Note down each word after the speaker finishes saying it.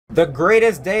The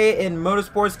greatest day in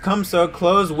motorsports comes to a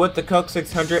close with the Coke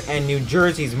 600, and New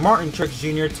Jersey's Martin Truex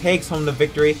Jr. takes home the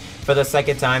victory for the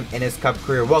second time in his Cup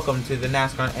career. Welcome to the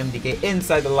NASCAR On MDK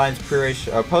Inside the Lines pre-race,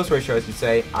 post-race show, I should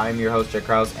say. I'm your host, Jack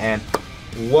Krause, and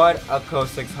what a Coke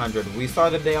 600. We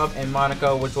started the day off in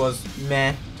Monaco, which was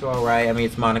meh to alright. I mean,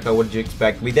 it's Monaco, what did you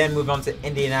expect? We then moved on to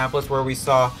Indianapolis, where we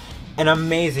saw an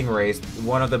amazing race,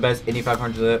 one of the best Indy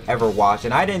 500s I've ever watched,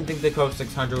 and I didn't think the Coke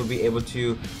 600 would be able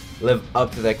to live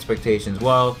up to the expectations.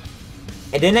 Well,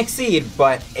 it didn't exceed,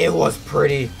 but it was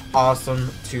pretty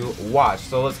awesome to watch.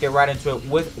 So let's get right into it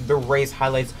with the race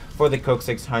highlights for the Coke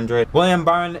 600. William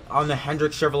Byron on the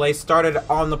Hendrick Chevrolet started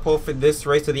on the pole for this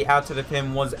race. To the outside of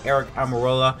him was Aric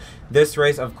Almirola. This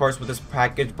race, of course, with this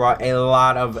package brought a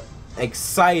lot of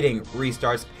exciting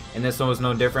restarts, and this one was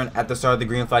no different. At the start of the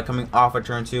green flag coming off of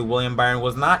turn 2, William Byron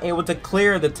was not able to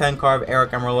clear the 10 car of Aric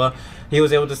Almirola. He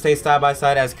was able to stay side by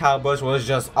side as Kyle Busch was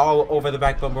just all over the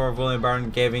back bumper of William Byron,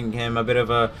 giving him a bit of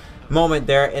a moment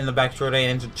there in the back straightaway.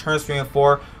 And into turns 3 and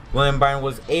 4, William Byron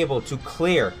was able to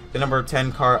clear the number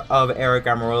 10 car of Aric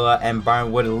Almirola, and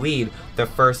Byron would lead the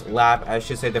first lap, I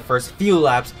should say the first few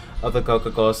laps of the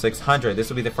Coca-Cola 600. This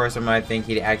will be the first time I think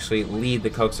he'd actually lead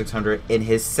the Coke 600 in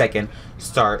his second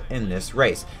start in this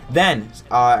race. Then,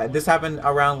 this happened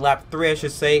around lap 3, I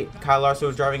should say. Kyle Larson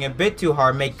was driving a bit too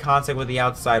hard, made contact with the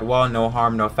outside wall, no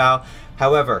harm, no foul.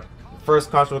 However,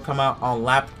 first caution will come out on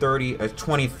lap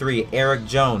 23. Eric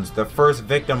Jones, the first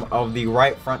victim of the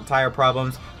right front tire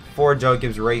problems for Joe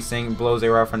Gibbs Racing, blows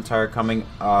a right front tire coming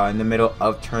in the middle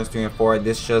of turns 3 and 4.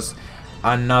 This just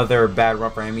another bad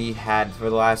run for him. He had, for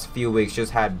the last few weeks,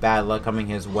 just had bad luck coming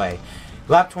his way.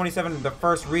 Lap 27, the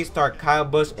first restart, Kyle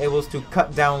Busch able to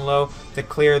cut down low to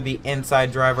clear the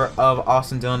inside driver of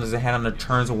Austin Dillon as they head on to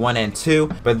turns 1 and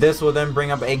 2. But this will then bring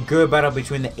up a good battle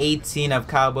between the 18 of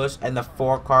Kyle Busch and the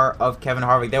 4 car of Kevin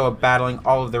Harvick. They were battling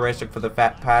all of the racetrack for the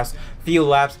past few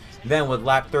laps. Then with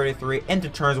lap 33 into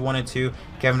turns 1 and 2,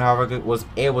 Kevin Harvick was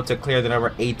able to clear the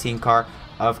number 18 car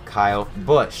of Kyle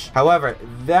Busch. However,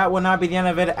 that will not be the end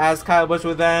of it, as Kyle Busch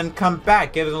will then come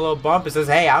back, gives him a little bump and says,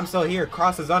 hey, I'm still here,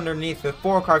 crosses underneath the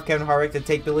 4 car of Kevin Harvick to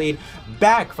take the lead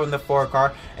back from the 4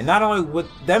 car. And not only with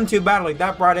them two battling,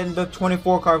 that brought in the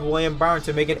 24 car of William Byron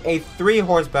to make it a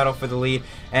 3-horse battle for the lead.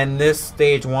 And this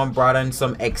stage 1 brought in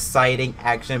some exciting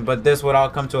action, but this would all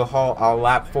come to a halt on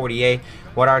lap 48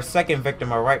 with our second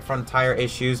victim of right front tire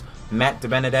issues, Matt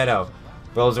DiBenedetto.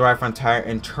 Blows the right front tire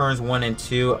in turns 1 and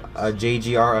 2, a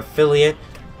JGR affiliate.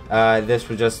 This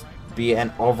would just be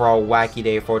an overall wacky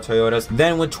day for Toyotas.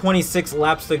 Then with 26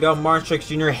 laps to go, Martin Truex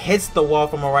Jr. hits the wall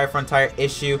from a right front tire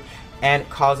issue and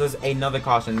causes another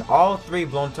caution. All 3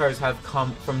 blown tires have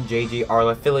come from JGR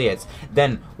affiliates.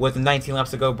 Then with 19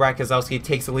 laps to go, Brad Keselowski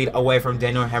takes the lead away from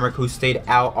Daniel Hendrick, who stayed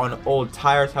out on old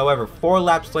tires. However, 4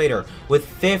 laps later, with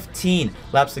 15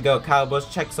 laps to go, Kyle Busch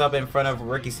checks up in front of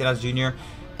Ricky Stenhouse Jr.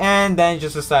 and then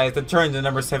just decides to turn the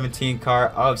number 17 car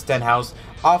of Stenhouse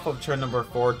off of turn number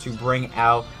 4 to bring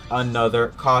out another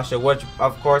caution, which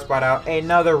of course brought out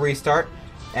another restart,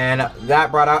 and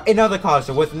that brought out another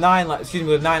caution. With 9 laps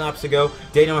to go,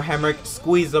 Daniel Hendrick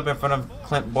squeezed up in front of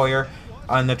Clint Bowyer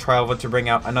on the trial to bring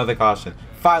out another caution.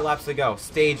 5 laps to go,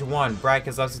 stage 1, Brad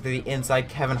Keselowski to the inside,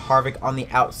 Kevin Harvick on the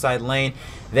outside lane.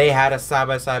 They had a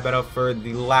side-by-side battle for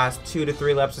the last 2 to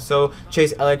 3 laps or so.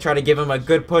 Chase Elliott tried to give him a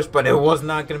good push, but it was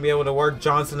not going to be able to work.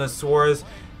 Johnson and Suarez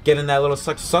get in that little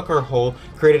sucker hole,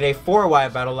 created a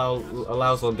 4-wide battle,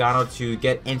 allows Logano to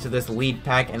get into this lead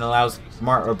pack and allows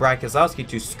Brad Keselowski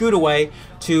to scoot away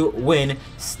to win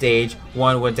stage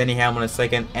 1 with Denny Hamlin in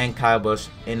second and Kyle Busch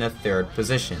in the 3rd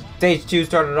position. Stage 2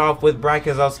 started off with Brad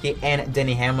Keselowski and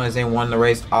Denny Hamlin as they won the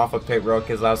race off of pit road.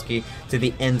 Keselowski to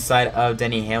the inside of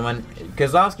Denny Hamlin.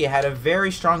 Keselowski had a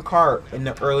very strong car in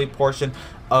the early portion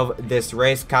of this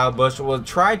race. Kyle Busch will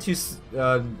try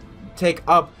to take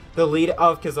up the lead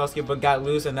of Keselowski, but got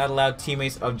loose, and that allowed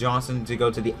teammates of Johnson to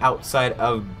go to the outside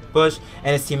of Busch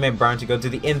and his teammate Brown to go to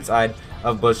the inside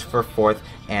of Busch for 4th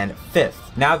and 5th.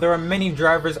 Now there are many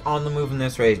drivers on the move in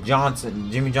this race.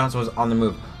 Jimmy Johnson was on the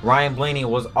move. Ryan Blaney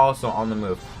was also on the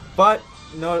move, but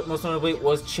most notably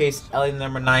was Chase Elliott, the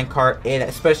number 9 car,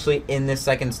 especially in this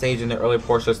second stage, in the early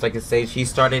portion of the second stage. He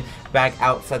started back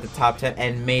outside the top 10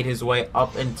 and made his way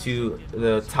up into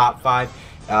the top 5.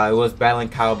 It was battling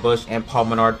Kyle Busch and Paul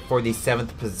Menard for the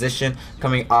 7th position.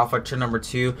 Coming off of turn number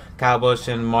 2, Kyle Busch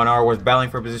and Menard was battling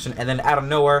for position, and then out of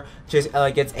nowhere, Chase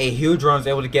Elliott gets a huge run, is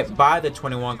able to get by the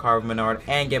 21 car of Menard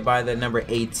and get by the number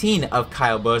 18 of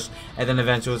Kyle Busch, and then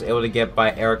eventually was able to get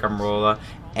by Aric Almirola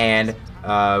and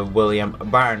William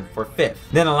Byron for 5th.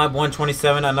 Then on lap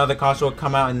 127, another caution will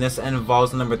come out, and this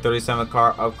involves the number 37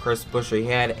 car of Chris Buescher. He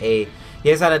had a He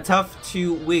has had a tough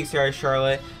 2 weeks here at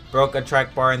Charlotte. Broke a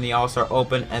track bar in the All-Star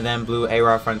Open and then blew a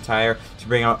right front tire to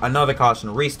bring out another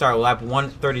caution. Restart lap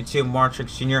 132. Martin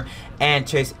Truex Jr. and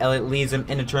Chase Elliott leads him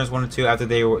into turns 1 and 2 after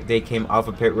they came off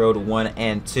of pit road 1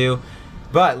 and 2.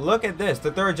 But look at this.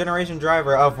 The third generation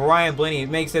driver of Ryan Blaney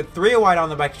makes it 3 wide on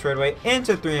the back straightaway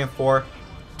into 3 and 4.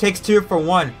 Takes 2 for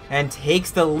 1 and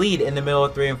takes the lead in the middle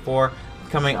of 3 and 4.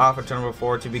 Coming off of turn number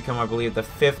 4 to become, I believe, the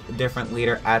 5th different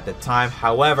leader at the time.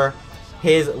 However,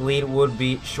 his lead would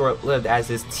be short-lived as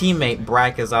his teammate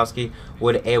Brad Keselowski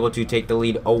would able to take the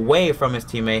lead away from his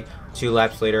teammate 2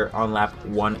 laps later on lap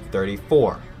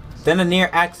 134. Then a near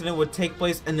accident would take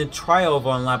place in the trioval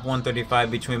on lap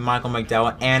 135 between Michael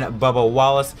McDowell and Bubba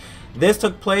Wallace. This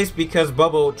took place because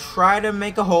Bubba tried to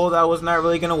make a hole that was not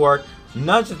really going to work,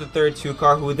 nudged the 32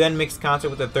 car, who then makes contact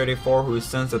with the 34, who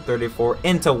sends the 34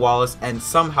 into Wallace, and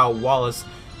somehow Wallace,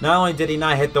 not only did he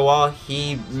not hit the wall,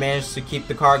 he managed to keep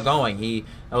the car going.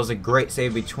 That was a great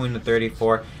save between the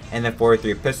 34 and the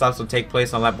 43. Pit stops will take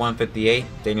place on lap 158.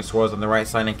 Daniel Suarez on the right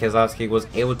side, and Keselowski was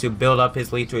able to build up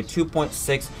his lead to a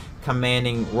 2.6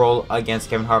 commanding roll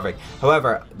against Kevin Harvick.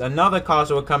 However, another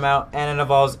caution will come out, and it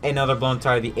involves another blown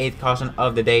tire, the 8th caution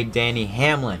of the day, Danny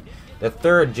Hamlin, the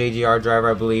 3rd JGR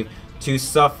driver, I believe, to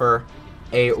suffer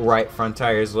a right front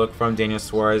tires look from Daniel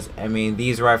Suarez. I mean,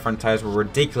 these right front tires were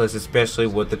ridiculous, especially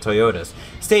with the Toyotas.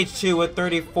 Stage 2 with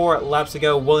 34 laps to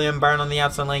go. William Byron on the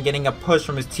outside lane getting a push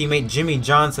from his teammate Jimmy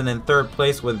Johnson in 3rd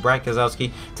place with Brad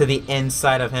Keselowski to the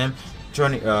inside of him.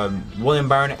 William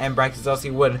Byron and Brad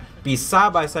Keselowski would be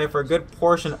side by side for a good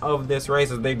portion of this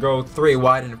race as they go 3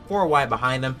 wide and 4 wide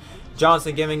behind them.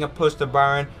 Johnson giving a push to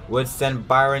Byron would send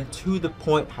Byron to the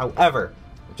point. However,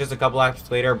 just a couple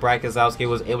laps later, Brad Keselowski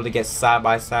was able to get side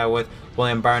by side with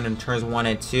William Byron in turns 1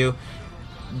 and 2.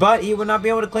 But he would not be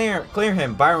able to clear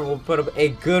him. Byron will put up a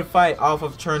good fight off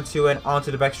of turn 2 and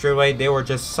onto the back straightaway. They were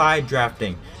just side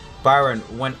drafting. Byron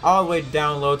went all the way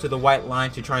down low to the white line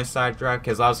to try and side draft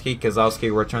Keselowski.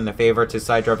 Keselowski returned the favor to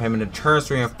side draft him into turns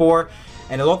 3 and 4.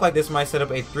 And it looked like this might set up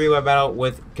a 3-way battle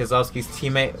with Keselowski's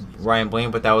teammate Ryan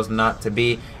Blaney, but that was not to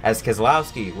be, as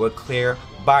Keselowski would clear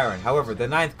Byron. However, the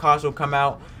 9th caution will come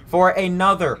out for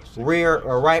another rear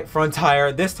or right front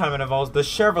tire. This time it involves the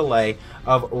Chevrolet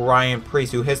of Ryan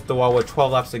Preece, who hits the wall with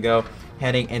 12 laps to go,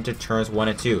 heading into turns 1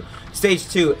 and 2. Stage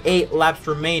 2, 8 laps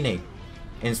remaining.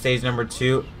 In stage number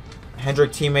 2,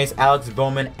 Hendrick teammates Alex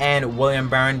Bowman and William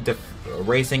Byron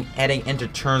racing, heading into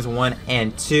turns 1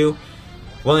 and 2.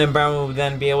 William Byron would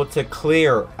then be able to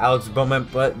clear Alex Bowman,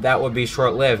 but that would be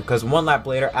short-lived because 1 lap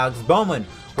later, Alex Bowman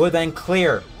would then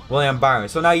clear William Byron.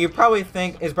 So now you probably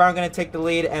think, is Byron going to take the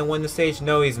lead and win the stage?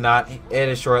 No, he's not. It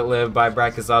is short-lived by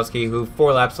Brad Keselowski, who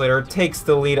 4 laps later takes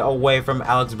the lead away from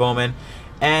Alex Bowman.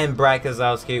 And Brad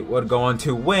Keselowski would go on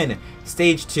to win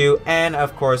stage 2. And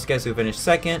of course, guess who finished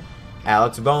 2nd?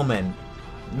 Alex Bowman.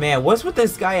 Man, what's with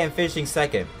this guy and finishing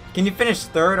 2nd? Can you finish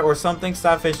 3rd or something?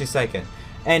 Stop finishing 2nd.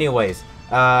 Anyways,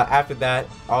 after that,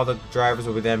 all the drivers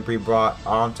will then be brought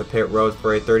onto pit road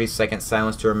for a 30-second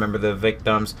silence to remember the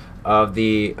victims of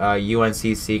the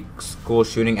UNCC school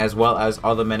shooting, as well as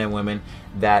all the men and women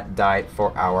that died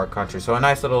for our country. So a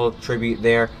nice little tribute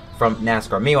there from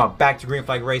NASCAR. Meanwhile, back to green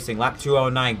flag racing. Lap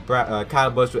 209,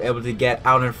 Kyle Busch was able to get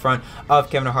out in front of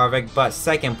Kevin Harvick, but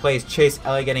 2nd place, Chase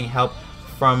Elliott getting help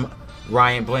from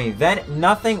Ryan Blaney. Then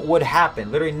nothing would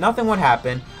happen. Literally nothing would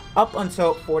happen up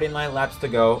until 49 laps to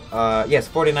go.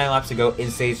 49 laps to go in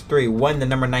stage 3, when the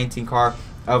number 19 car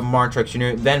of Martin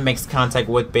Truex Jr. then makes contact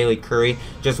with Bailey Curry,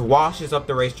 just washes up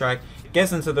the racetrack,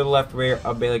 gets into the left rear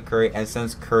of Bailey Curry, and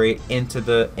sends Curry into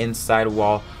the inside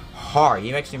wall hard.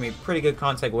 He actually made pretty good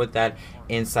contact with that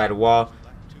inside wall.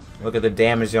 Look at the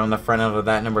damage there on the front end of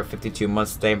that number 52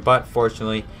 Mustang, but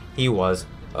fortunately he was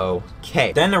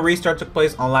okay. Then the restart took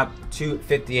place on lap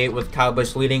 258 with Kyle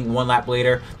Busch leading 1 lap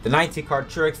later. The 19 car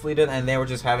Truex leaded, and they were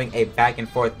just having a back and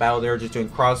forth battle. They were just doing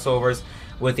crossovers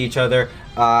with each other.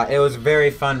 It was a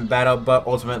very fun battle, but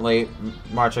ultimately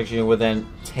Martin Truex Jr. would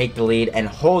then take the lead and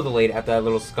hold the lead after that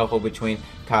little scuffle between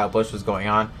Kyle Busch was going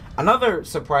on. Another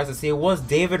surprise to see was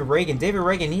David Ragan. David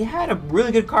Ragan, he had a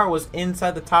really good car, was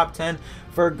inside the top 10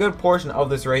 for a good portion of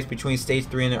this race between stage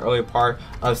 3 and the early part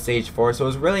of stage 4. So it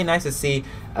was really nice to see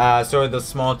sort of the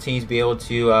small teams be able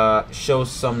to show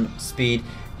some speed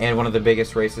in one of the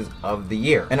biggest races of the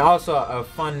year. And also a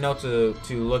fun note to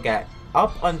look at,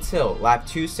 up until lap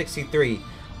 263,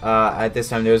 at this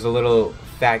time, there was a little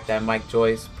fact that Mike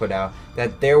Joyce put out,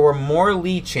 that there were more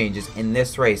lead changes in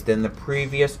this race than the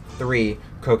previous 3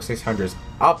 Coke 600s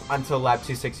up until lap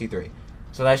 263.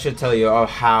 So that should tell you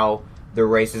how the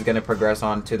race is going to progress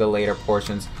on to the later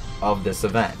portions of this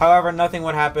event. However, nothing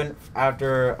would happen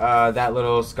after that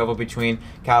little scuffle between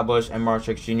Kyle Busch and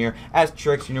Martin Truex Jr., as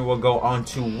Truex Jr. will go on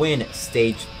to win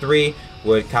Stage 3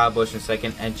 with Kyle Busch in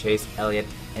second and Chase Elliott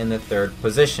in the third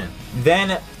position.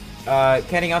 Then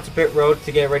heading out to pit road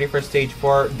to get ready for Stage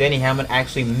 4, Denny Hamlin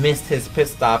actually missed his pit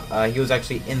stop. He was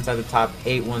actually inside the top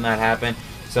 8 when that happened,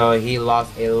 so he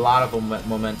lost a lot of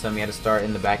momentum. He had to start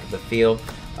in the back of the field.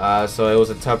 So it was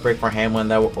a tough break for Hamlin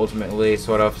that will ultimately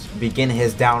sort of begin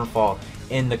his downfall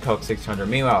in the Coke 600.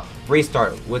 Meanwhile,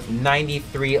 restart with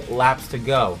 93 laps to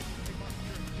go.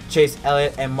 Chase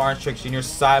Elliott and Martin Truex Jr.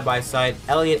 side by side.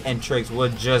 Elliott and Truex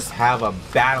would just have a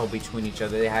battle between each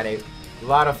other. They had a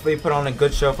lot of, they put on a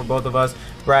good show for both of us.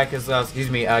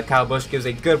 Kyle Busch gives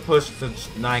a good push to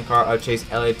the 9 car of Chase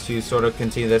Elliott to sort of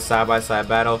continue this side by side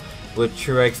battle with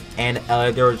Truex and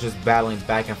Elliott. They were just battling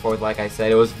back and forth. Like I said,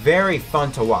 it was very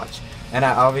fun to watch. And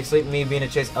obviously, me being a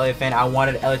Chase Elliott fan, I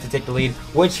wanted Elliott to take the lead,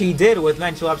 which he did with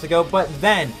 92 laps to go. But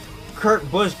then Kurt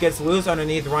Busch gets loose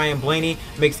underneath Ryan Blaney,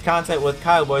 makes contact with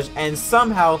Kyle Busch, and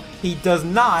somehow he does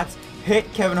not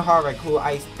hit Kevin Harvick, who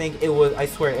I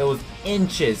swear it was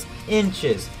inches.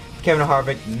 Kevin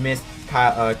Harvick missed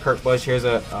Kurt Busch. Here's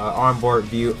a onboard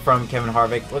view from Kevin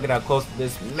Harvick. Look at how close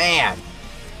this man.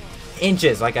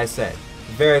 Inches, like I said.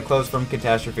 Very close from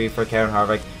catastrophe for Kevin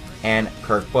Harvick and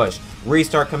Kurt Busch.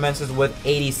 Restart commences with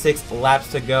 86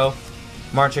 laps to go.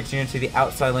 Martin Truex Jr. to the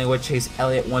outside lane with Chase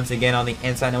Elliott once again on the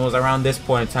inside. And it was around this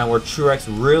point in time where Truex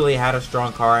really had a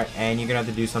strong car, and you're going to have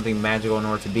to do something magical in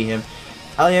order to beat him.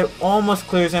 Elliott almost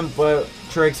clears him, but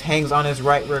Truex hangs on his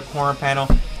right rear corner panel.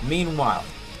 Meanwhile,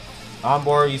 on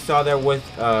board, you saw there with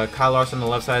Kyle Larson on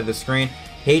the left side of the screen,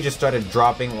 he just started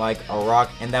dropping like a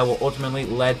rock, and that will ultimately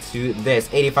lead to this.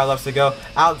 85 laps to go.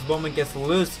 Alex Bowman gets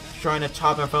loose, trying to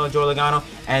chop in front of Joey Logano,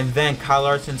 and then Kyle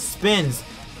Larson spins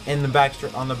in the back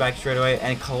on the back straightaway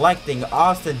and collecting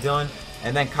Austin Dillon,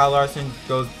 and then Kyle Larson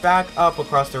goes back up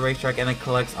across the racetrack and then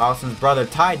collects Austin's brother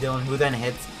Ty Dillon, who then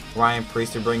hits Ryan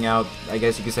Preece to bring out, I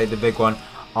guess you could say, the big one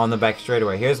on the back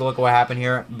straightaway. Here's a look at what happened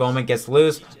here. Bowman gets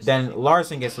loose, then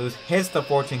Larson gets loose, hits the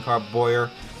 14 car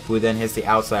Boyer, who then hits the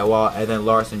outside wall, and then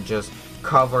Larson just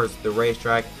covers the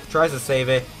racetrack, tries to save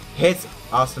it, hits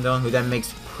Austin Dillon, who then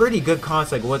makes pretty good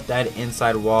contact with that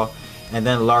inside wall, and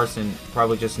then Larson,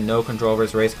 probably just no control over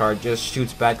his race car, just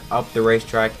shoots back up the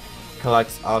racetrack,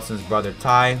 collects Austin's brother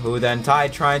Ty, who then Ty,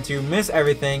 trying to miss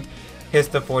everything, hits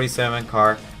the 47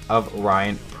 car of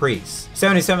Ryan Preece.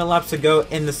 77 laps to go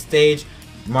in the stage.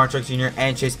 Martin Truex Jr.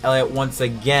 and Chase Elliott once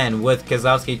again with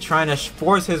Keselowski trying to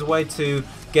force his way to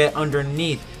get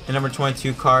underneath the number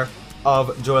 22 car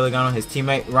of Joey Logano, his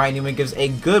teammate. Ryan Newman gives a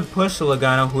good push to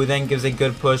Logano, who then gives a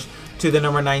good push to the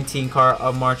number 19 car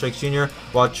of Martin Truex Jr.,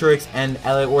 while Truex and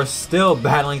Elliott were still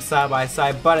battling side by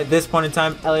side, but at this point in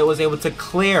time, Elliott was able to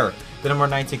clear the number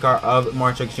 19 car of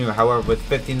Martin Truex Jr. However, with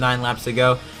 59 laps to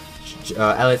go,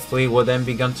 Elliott's lead will then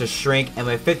begin to shrink, and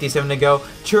with 57 to go,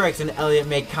 Truex and Elliott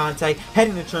make contact,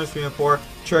 heading to turn 3 and 4.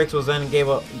 Truex was then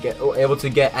able to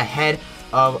get ahead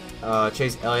of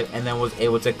Chase Elliott, and then was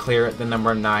able to clear the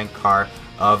number 9 car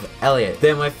of Elliott.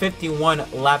 Then with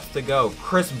 51 laps to go,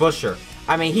 Chris Buescher,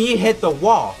 I mean, he hit the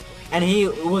wall, and he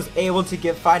was able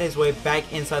to fight his way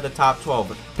back inside the top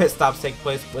 12. Pit stops take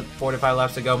place with 45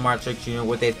 laps to go. Martin Truex Jr.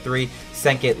 with a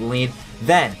 3-second lead.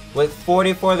 Then, with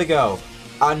 44 to go,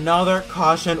 another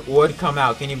caution would come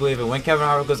out. Can you believe it? When Kevin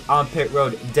Harvick was on pit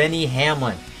road, Denny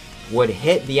Hamlin would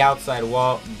hit the outside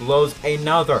wall, blows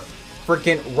another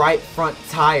freaking right front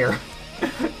tire,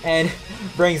 and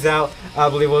brings out, I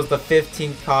believe it was the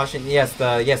 15th caution. Yes,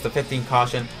 the 15th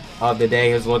caution of the day.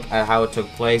 Here's a look at how it took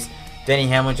place. Denny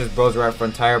Hamlin just blows right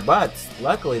front tire, but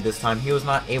luckily this time he was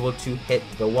not able to hit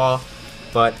the wall.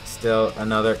 But still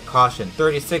another caution.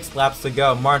 36 laps to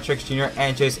go. Martin Truex Jr.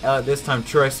 and Chase Elliott. This time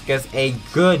Truex gets a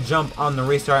good jump on the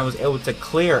restart and was able to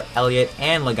clear Elliott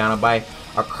and Logano by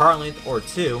a car length or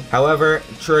 2. However,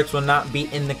 Truex will not be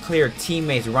in the clear.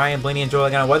 Teammates Ryan Blaney and Joey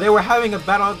Logano, while they were having a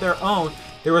battle of their own,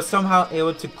 they were somehow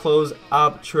able to close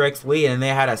up Truex's lead, and they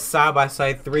had a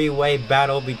side-by-side 3-way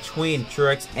battle between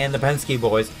Truex and the Penske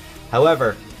boys.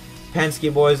 However,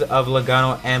 Penske boys of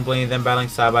Logano and Blaney then battling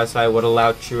side-by-side would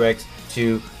allow Truex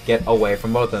to get away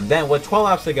from both of them. Then with 12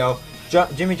 laps to go,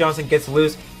 Jimmy Johnson gets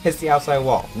loose, hits the outside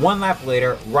wall. 1 lap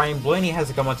later, Ryan Blaney has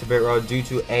to come onto pit road due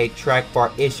to a track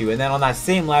bar issue. And then on that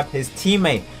same lap, his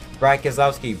teammate Brad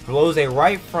Keselowski blows a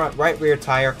right rear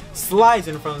tire, slides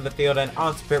in front of the field and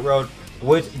onto pit road,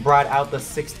 which brought out the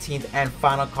 16th and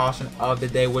final caution of the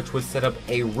day, which would set up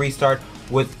a restart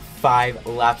with 5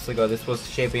 laps to go. This was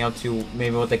shaping up to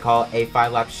maybe what they call a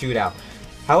 5-lap shootout.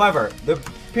 However, the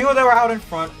people that were out in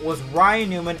front was Ryan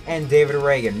Newman and David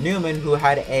Reagan. Newman, who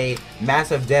had a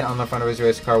massive dent on the front of his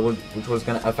race car, which was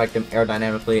going to affect him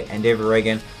aerodynamically, and David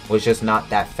Reagan was just not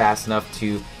that fast enough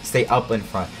to stay up in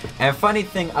front. And a funny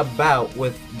thing about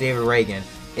with David Reagan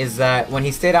is that when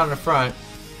he stayed out in the front,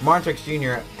 Martin Truex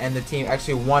Jr. and the team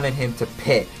actually wanted him to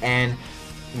pit, and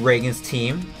Reagan's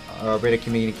team, Raider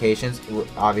Communications,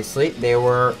 obviously, they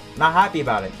were not happy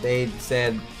about it. They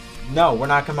said, no, we're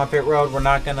not coming up pit road, we're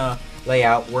not going to lay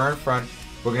out, we're in front,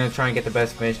 we're going to try and get the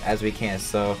best finish as we can.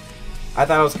 So I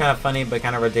thought it was kind of funny but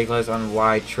kind of ridiculous on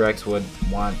why Truex would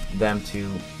want them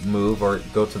to move or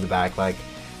go to the back, but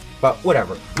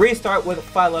whatever. Restart with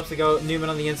 5 laps to go. Newman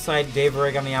on the inside, Dave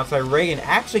Reagan on the outside. Reagan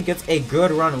actually gets a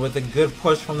good run with a good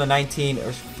push from the 18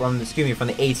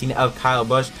 of Kyle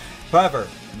Busch. However,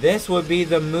 this would be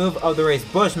the move of the race.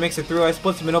 Busch makes it through,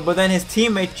 splits the middle, but then his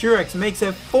teammate Truex makes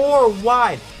it 4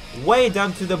 wide, way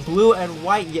down to the blue and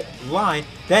white line.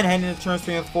 Then heading into turns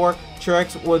 3 and 4,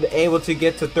 Truex was able to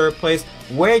get to 3rd place.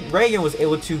 Reagan was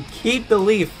able to keep the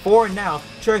lead for now.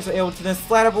 Truex was able to then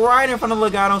slide up right in front of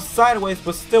Logano sideways,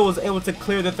 but still was able to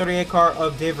clear the 38 car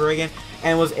of David Reagan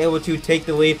and was able to take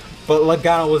the lead. But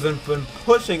Logano was been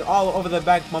pushing all over the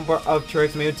back bumper of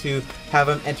Truex, maybe to have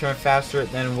him enter faster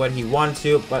than what he wanted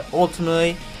to, but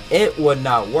ultimately it would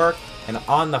not work. And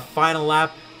on the final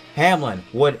lap, Hamlin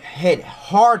would hit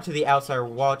hard to the outside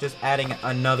wall, just adding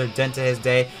another dent to his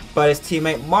day, but his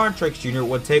teammate Martin Truex Jr.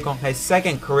 would take home his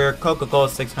 2nd career Coca-Cola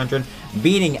 600,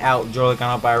 beating out Joe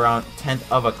Logano by around 1/10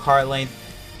 of a car length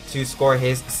to score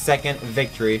his 2nd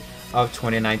victory of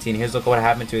 2019. Here's a look at what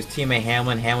happened to his teammate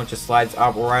Hamlin. Hamlin just slides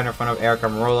up right in front of Aric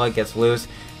Almirola, gets loose,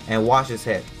 and watches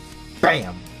hit.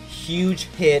 Bam! Huge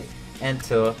hit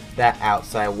into that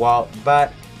outside wall,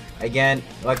 but again,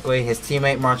 luckily his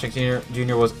teammate Martin Truex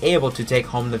Jr. was able to take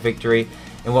home the victory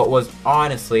in what was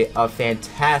honestly a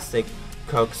fantastic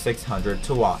Coke 600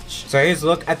 to watch. So here's a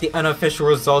look at the unofficial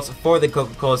results for the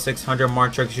Coca-Cola 600.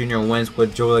 Martin Truex Jr. wins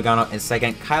with Joe Logano in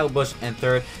 2nd, Kyle Busch in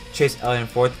 3rd, Chase Elliott in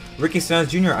 4th, Ricky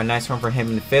Stenhouse Jr. a nice run for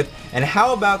him in 5th. And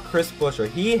how about Chris Buescher?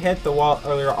 He hit the wall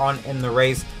earlier on in the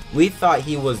race. We thought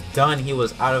he was done, he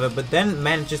was out of it, but then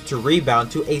manages to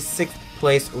rebound to a 6th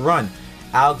place run.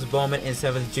 Alex Bowman in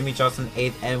 7th, Jimmy Johnson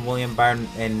 8th, and William Byron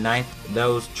in 9th.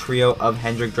 Those trio of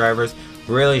Hendrick drivers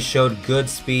really showed good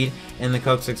speed in the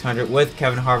Coke 600, with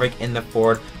Kevin Harvick in the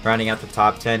Ford rounding out the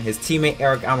top 10. His teammate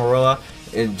Aric Almirola,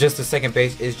 just the 2nd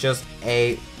base, is just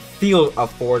a field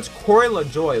of Fords. Corey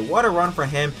LaJoie, what a run for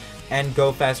him and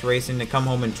Go Fast Racing to come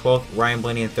home in 12th. Ryan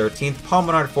Blaney in 13th, Paul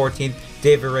Menard 14th,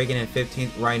 David Reagan in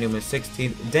 15th, Ryan Newman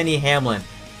 16th, Denny Hamlin,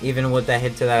 even with that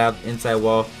hit to that inside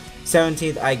wall,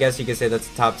 17th. I guess you could say that's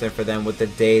the top 10 for them with the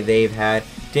day they've had.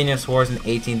 Daniel Suarez in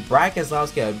 18th. Brad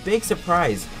Keselowski, a big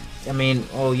surprise. I mean,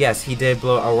 oh yes, he did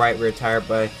blow a right rear tire,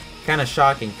 but kind of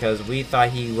shocking because we thought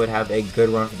he would have a good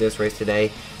run for this race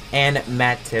today. And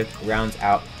Matt Tifft rounds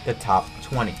out the top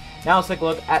 20. Now let's take a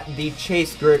look at the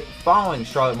chase grid following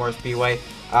Charlotte Motor Speedway.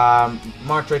 Martin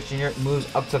Truex Jr.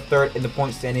 moves up to 3rd in the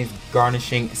point standings,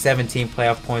 garnishing 17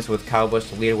 playoff points, with Kyle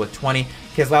Busch the leader with 20,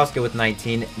 Keselowski with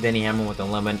 19, Denny Hamlin with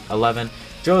 11,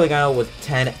 Joe Logano with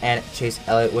 10, and Chase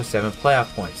Elliott with 7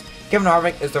 playoff points. Kevin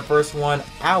Harvick is the first one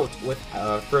out with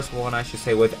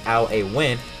without a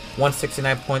win.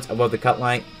 169 points above the cut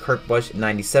line. Kurt Busch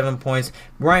 97 points.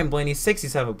 Ryan Blaney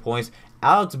 67 points.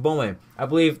 Alex Bowman, I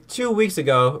believe 2 weeks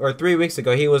ago or 3 weeks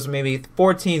ago, he was maybe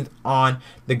 14th on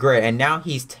the grid, and now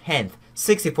he's 10th.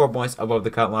 64 points above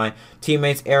the cut line.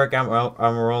 Teammates Aric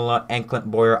Almirola and Clint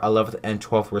Bowyer 11th and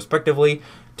 12th respectively.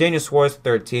 Daniel Suarez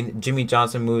 13th. Jimmy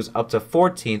Johnson moves up to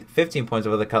 14th, 15 points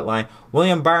above the cut line.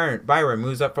 William Byron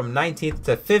moves up from 19th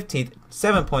to 15th,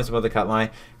 7 points above the cut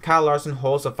line. Kyle Larson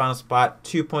holds the final spot,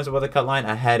 2 points above the cut line,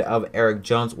 ahead of Eric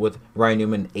Jones with Ryan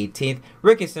Newman 18th,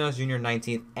 Ricky Stenhouse Jr.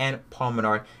 19th, and Paul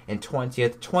Menard in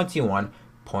 20th, 21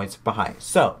 points behind.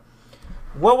 So,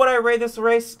 what would I rate this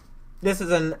race? This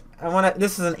is an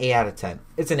 8 out of 10.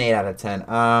 It's an 8 out of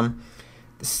 10.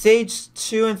 Stage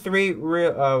 2 and 3,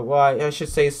 well, I should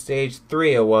say stage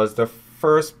 3. It was the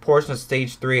first portion of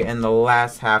stage 3 and the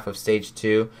last half of stage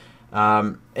 2.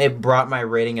 It brought my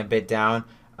rating a bit down,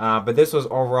 but this was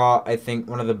overall, I think,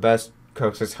 one of the best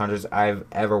Coke 600s I've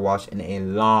ever watched in a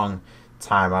long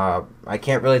time. I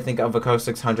can't really think of a Coke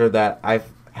 600 that I've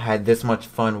had this much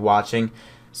fun watching.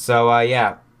 So,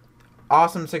 yeah.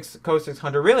 Awesome Coke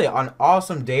 600, really an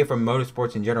awesome day for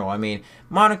motorsports in general. I mean,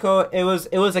 Monaco, it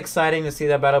was exciting to see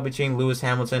that battle between Lewis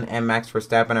Hamilton and Max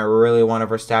Verstappen. I really wanted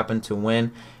Verstappen to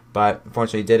win, but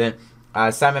unfortunately didn't.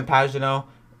 Simon Pagenaud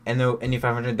and the Indy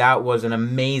 500, that was an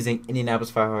amazing Indianapolis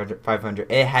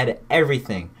 500. It had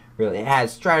everything, really. It had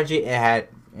strategy, it had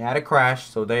It had a crash,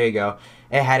 so there you go.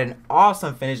 It had an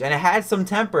awesome finish, and it had some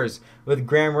tempers with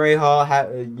Graham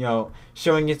Rahal,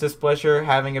 showing his displeasure,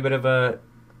 having a bit of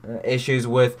issues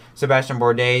with Sebastian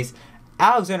Bourdais.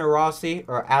 Alexander Rossi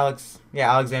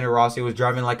was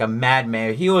driving like a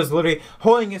madman. He was literally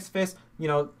holding his fist,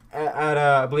 at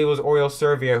I believe it was Oriol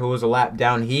Servier, who was a lap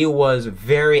down. He was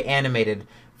very animated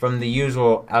from the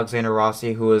usual Alexander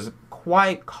Rossi, who was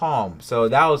quite calm. So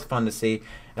that was fun to see.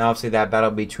 And obviously that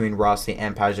battle between Rossi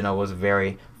and Pagenaud was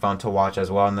very fun to watch as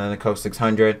well. And then the Coke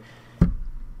 600.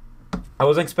 I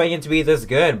wasn't expecting it to be this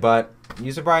good, but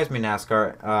you surprised me,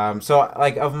 NASCAR. So,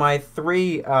 like, of my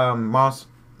three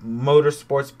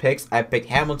motorsports picks, I picked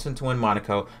Hamilton to win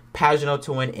Monaco, Pagenaud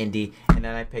to win Indy, and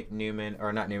then I picked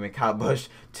Kyle Busch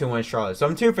to win Charlotte. So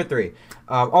I'm 2 for 3.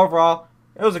 Overall,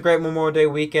 it was a great Memorial Day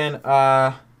weekend.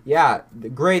 Yeah,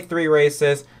 great 3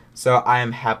 races. So I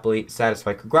am happily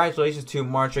satisfied. Congratulations to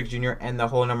Martin Truex Jr. and the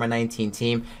whole number 19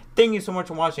 team. Thank you so much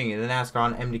for watching the NASCAR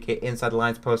on MDK Inside the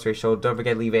Lines post-race show. Don't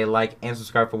forget to leave a like and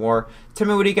subscribe for more. Tell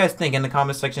me what do you guys think in the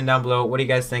comment section down below. What do you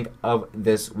guys think of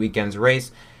this weekend's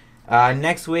race?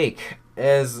 Next week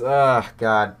is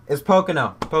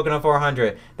Pocono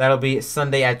 400. That'll be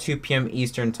Sunday at 2 p.m.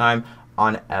 Eastern Time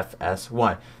on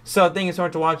FS1. So thank you so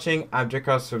much for watching. I'm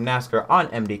Gibbs from NASCAR on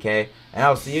MDK, and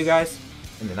I'll see you guys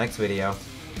in the next video.